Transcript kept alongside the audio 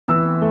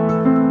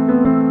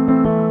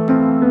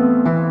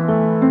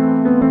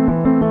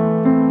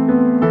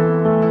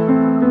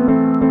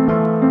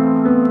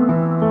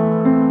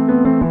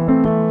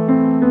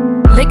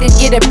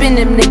get up in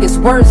them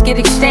niggas, words get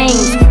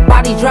exchanged.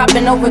 Body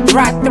dropping over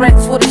dry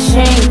threats with a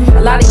shame.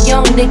 A lot of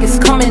young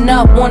niggas coming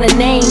up want a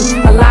name.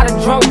 A lot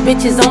of drunk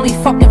bitches only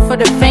fucking for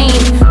the fame.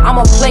 I'm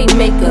a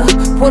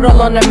playmaker, put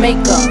all on the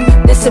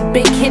makeup. This a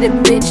big hitter,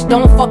 bitch,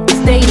 don't fuck this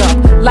date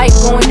up. Life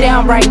going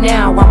down right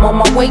now, I'm on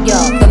my way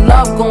up. The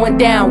love going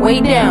down, way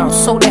down,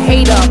 so the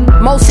hate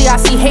up. Mostly I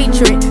see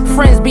hatred,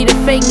 friends be the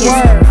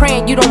fakest.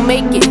 Praying you don't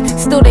make it,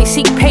 still they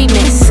seek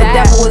payments. The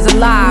devil is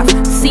alive,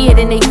 see it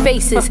in their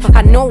faces.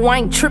 I know I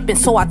ain't tripping,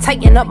 so I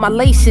tighten up my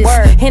laces.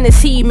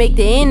 Hennessy make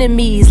the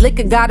enemies,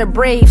 liquor got her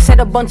brave. Said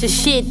a bunch of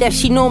shit that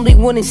she normally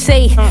wouldn't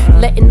say.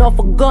 Letting off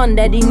a gun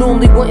that he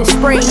normally wouldn't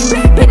spray.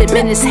 Hit him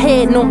in his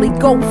head, normally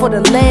go for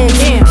the legs.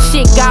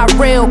 Shit got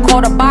real,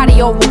 caught a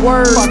body over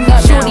words.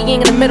 Shorty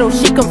ain't in the middle,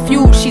 she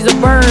confused, she's a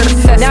bird.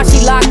 Now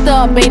she locked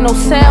up, ain't no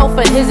cell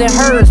for his and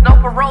hers. No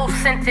parole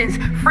sentence,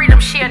 freedom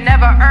she'll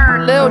never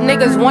earn. Little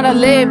niggas wanna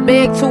live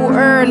big too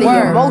early.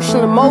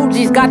 Emotional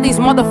emojis got these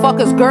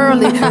motherfuckers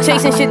girly.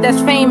 Chasing shit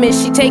that's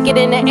famous, she take it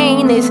in the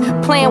anus.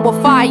 Playing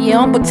with fire,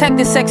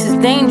 unprotected sex is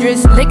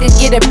dangerous. Liquor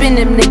get up in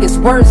them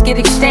niggas, words get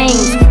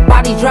exchanged.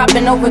 Body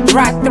dropping over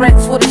dry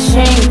threats with a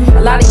shame.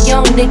 A lot of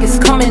young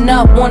niggas coming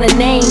up want a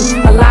name.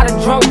 A lot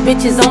of drunk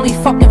bitches only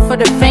fucking for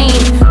the fame.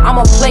 I'm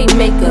a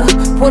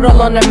playmaker, put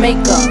all on the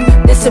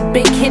makeup. This a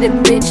big hitter,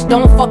 bitch,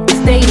 don't fuck this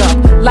date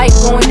up. Life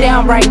going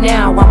down right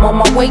now, I'm on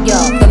my way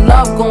up. The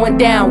love going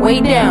down,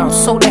 way down,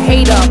 so the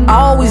hate up. I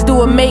always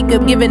do a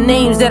makeup, giving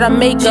names that I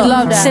make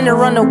up. Send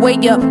her on the way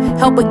up,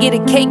 help her get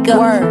a cake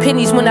up.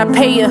 Pennies when I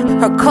pay her,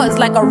 her cut's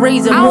like a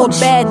razor. More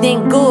bad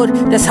than good,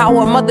 that's how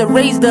her mother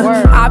raised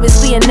her.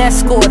 Obviously an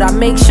escort, I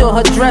make sure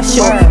her dress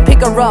short. Pick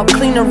her up,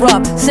 clean her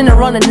up, send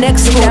her on the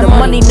next score. The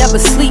money never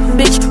sleep,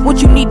 bitch,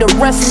 what you need to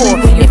rest for?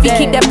 If you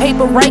keep that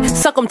paper right,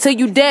 suck 'em till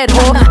you dead,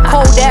 whore.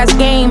 Cold ass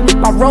game,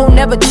 my role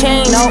never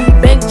changed.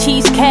 Bank,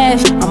 cheese,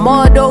 cash, I'm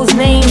all those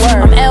names.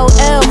 I'm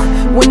LL,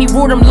 when you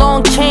wore them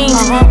long chains.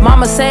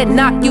 Mama said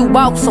knock you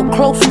out, so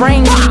close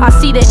range. I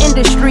see the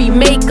industry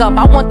makeup,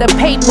 I want the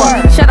paper.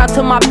 Shout out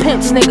to my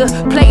pimps, nigga,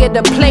 player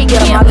to player.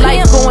 My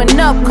life going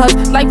up, cause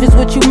life is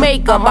what you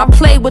make up. I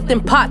play with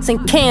them pots and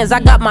cans, I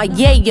got my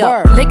yay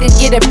up. Liquor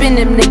get up in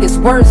them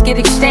niggas, words get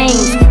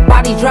exchanged.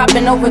 Body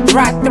dropping over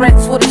dry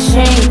threats with a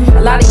shame.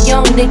 A lot of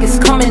young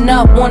niggas coming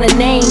up want a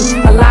name.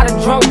 A lot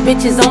of drunk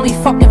bitches only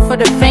fucking for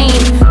the fame.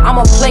 I'm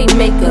a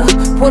playmaker,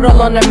 put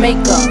all on the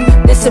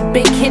makeup. This a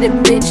big hitter,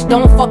 bitch,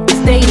 don't fuck this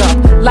date up.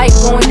 Life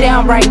going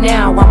down right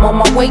now, I'm on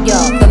my way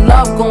up. The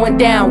love going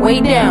down,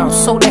 way down,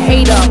 so the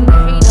hate up.